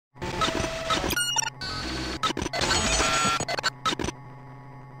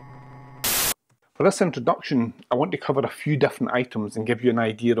For this introduction, I want to cover a few different items and give you an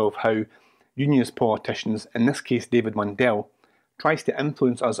idea of how Unionist politicians, in this case David Mundell, tries to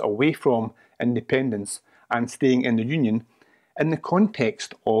influence us away from independence and staying in the Union in the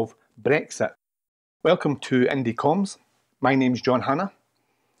context of Brexit. Welcome to Indie Comms. My name's John Hanna.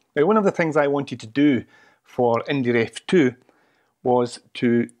 Now, one of the things I wanted to do for IndieRef 2 was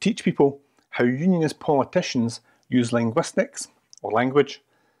to teach people how Unionist politicians use linguistics, or language,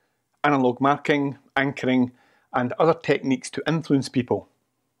 analogue marking, anchoring, and other techniques to influence people.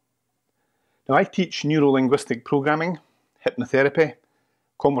 Now, I teach neuro-linguistic programming, hypnotherapy,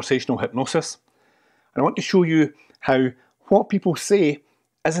 conversational hypnosis, and I want to show you how what people say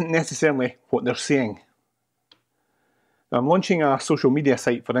isn't necessarily what they're saying. Now, I'm launching a social media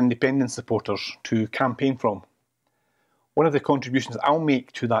site for independence supporters to campaign from. One of the contributions I'll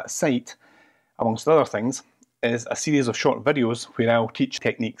make to that site, amongst other things, is a series of short videos where I'll teach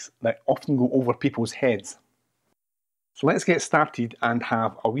techniques that often go over people's heads. So let's get started and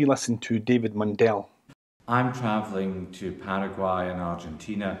have a wee listen to David Mundell. I'm travelling to Paraguay and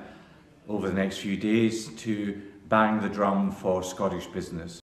Argentina over the next few days to bang the drum for Scottish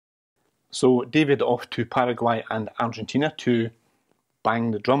business. So David off to Paraguay and Argentina to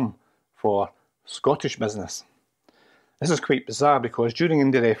bang the drum for Scottish business. This is quite bizarre because during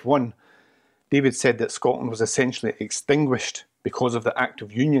IndieRef 1, David said that Scotland was essentially extinguished because of the Act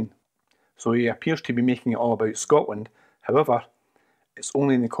of Union. So he appears to be making it all about Scotland. However, it's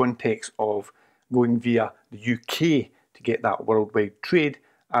only in the context of going via the UK to get that worldwide trade,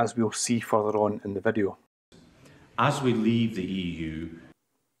 as we'll see further on in the video. As we leave the EU.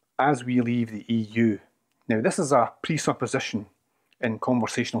 As we leave the EU. Now, this is a presupposition in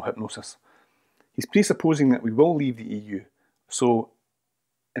conversational hypnosis. He's presupposing that we will leave the EU, so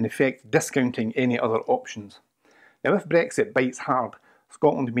in effect discounting any other options. Now, if Brexit bites hard,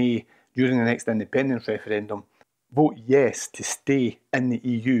 Scotland may, during the next independence referendum, vote yes to stay in the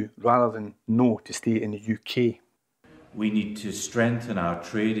EU rather than no to stay in the UK. We need to strengthen our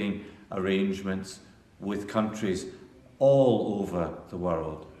trading arrangements with countries all over the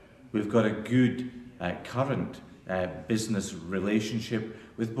world. We've got a good current business relationship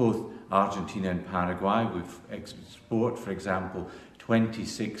with both Argentina and Paraguay. We've export, for example,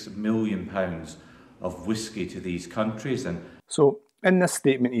 £26 million of whisky to these countries. And so in this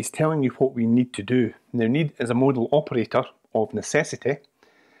statement, he's telling you what we need to do. Now, need is a modal operator of necessity.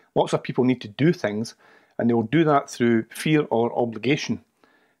 Lots of people need to do things, and they will do that through fear or obligation.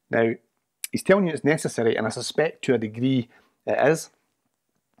 Now, he's telling you it's necessary, and I suspect to a degree it is,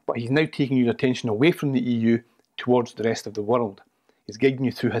 but he's now taking your attention away from the EU towards the rest of the world. He's guiding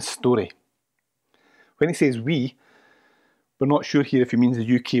you through his story. When he says we, we're not sure here if he means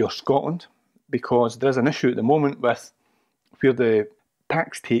the UK or Scotland, because there is an issue at the moment with where the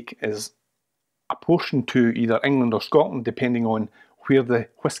tax take is apportioned to either England or Scotland, depending on where the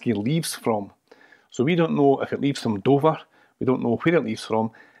whisky leaves from. So we don't know if it leaves from Dover, we don't know where it leaves from,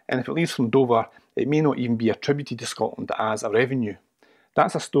 and if it leaves from Dover, it may not even be attributed to Scotland as a revenue.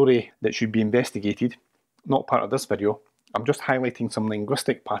 That's a story that should be investigated, not part of this video. I'm just highlighting some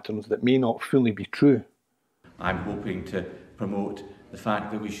linguistic patterns that may not fully be true. I'm hoping to promote the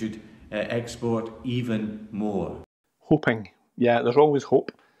fact that we should export even more. Hoping. Yeah, there's always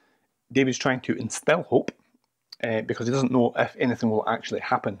hope. David's trying to instill hope because he doesn't know if anything will actually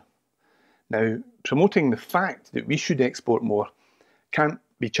happen. Now, promoting the fact that we should export more can't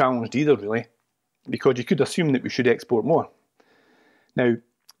be challenged either, really, because you could assume that we should export more. Now,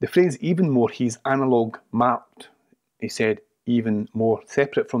 the phrase even more, he's analogue marked. He said even more,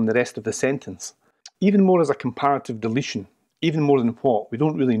 separate from the rest of the sentence. Even more is a comparative deletion. Even more than what? We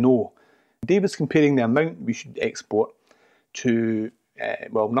don't really know. David's comparing the amount we should export to,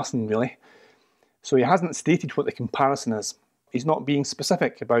 well, nothing really. So he hasn't stated what the comparison is. He's not being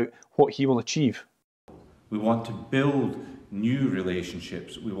specific about what he will achieve. We want to build new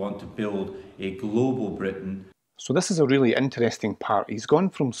relationships. We want to build a global Britain. So this is a really interesting part. He's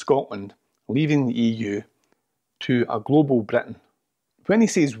gone from Scotland, leaving the EU, to a global Britain. When he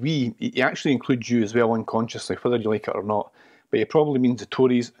says we, he actually includes you as well unconsciously, whether you like it or not. But he probably means the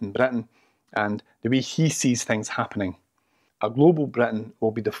Tories in Britain and the way he sees things happening. A global Britain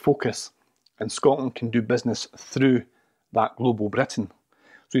will be the focus, and Scotland can do business through that global Britain.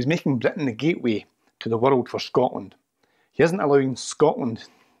 So he's making Britain the gateway to the world for Scotland. He isn't allowing Scotland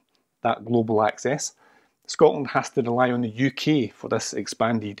that global access. Scotland has to rely on the UK for this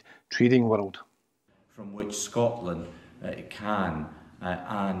expanded trading world. From which Scotland can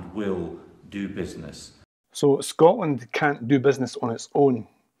and will do business. So Scotland can't do business on its own.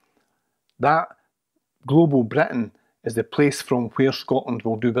 That global Britain is the place from where Scotland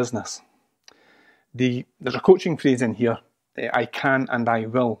will do business. There's a coaching phrase in here, I can and I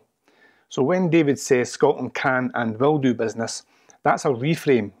will. So when David says Scotland can and will do business, that's a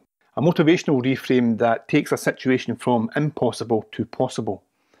reframe, a motivational reframe that takes a situation from impossible to possible.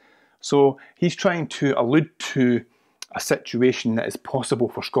 So he's trying to allude to a situation that is possible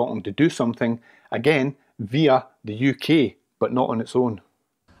for Scotland to do something, again, via the UK, but not on its own.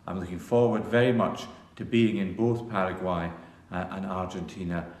 I'm looking forward very much to being in both Paraguay and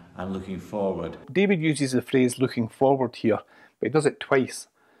Argentina, and looking forward. David uses the phrase looking forward here, but he does it twice.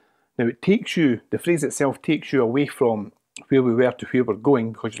 Now the phrase itself takes you away from where we were to where we're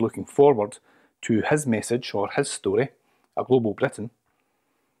going, because you're looking forward to his message or his story, a global Britain.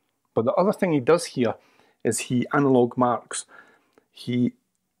 But the other thing he does here is he analog marks. He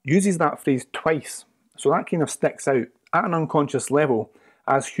uses that phrase twice, so that kind of sticks out. At an unconscious level,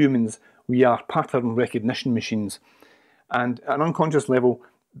 as humans, we are pattern recognition machines, and at an unconscious level,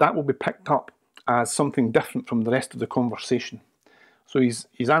 that will be picked up as something different from the rest of the conversation. So he's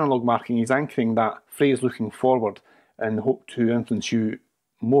analog marking, he's anchoring that phrase looking forward in the hope to influence you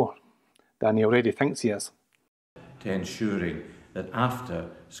more than he already thinks he is. To ensuring that after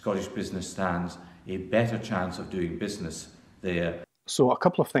Scottish business stands a better chance of doing business there. So a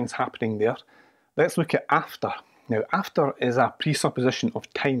couple of things happening there. Let's look at after. Now, after is a presupposition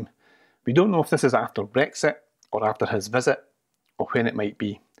of time. We don't know if this is after Brexit or after his visit or when it might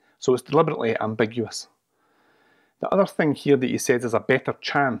be. So it's deliberately ambiguous. The other thing here that he says is a better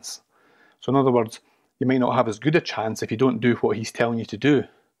chance. So in other words, you might not have as good a chance if you don't do what he's telling you to do.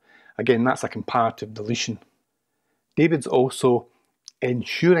 Again, that's a comparative deletion. David's also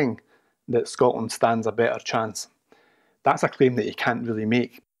ensuring that Scotland stands a better chance. That's a claim that he can't really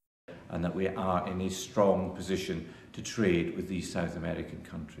make. And that we are in a strong position to trade with these South American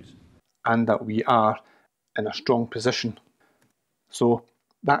countries. And that we are in a strong position. So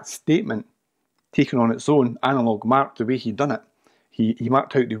that statement, taken on its own, analog marked the way he'd done it, he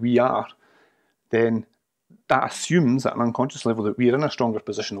marked out the we are, then that assumes at an unconscious level that we're in a stronger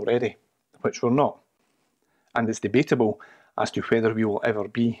position already, which we're not. And it's debatable as to whether we will ever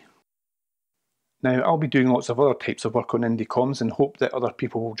be. Now, I'll be doing lots of other types of work on indie comms and hope that other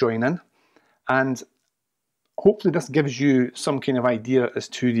people will join in. And hopefully this gives you some kind of idea as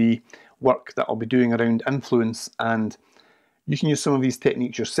to the work that I'll be doing around influence, and you can use some of these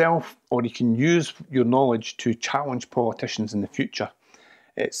techniques yourself, or you can use your knowledge to challenge politicians in the future.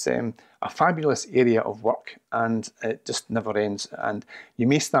 It's a fabulous area of work, and it just never ends. And you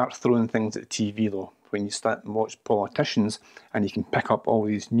may start throwing things at the TV though, when you start and watch politicians, and you can pick up all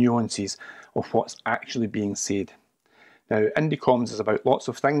these nuances of what's actually being said. Now, indie comms is about lots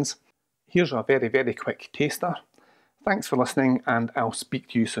of things. Here's a very, very quick taster. Thanks for listening, and I'll speak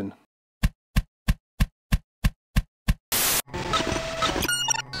to you soon.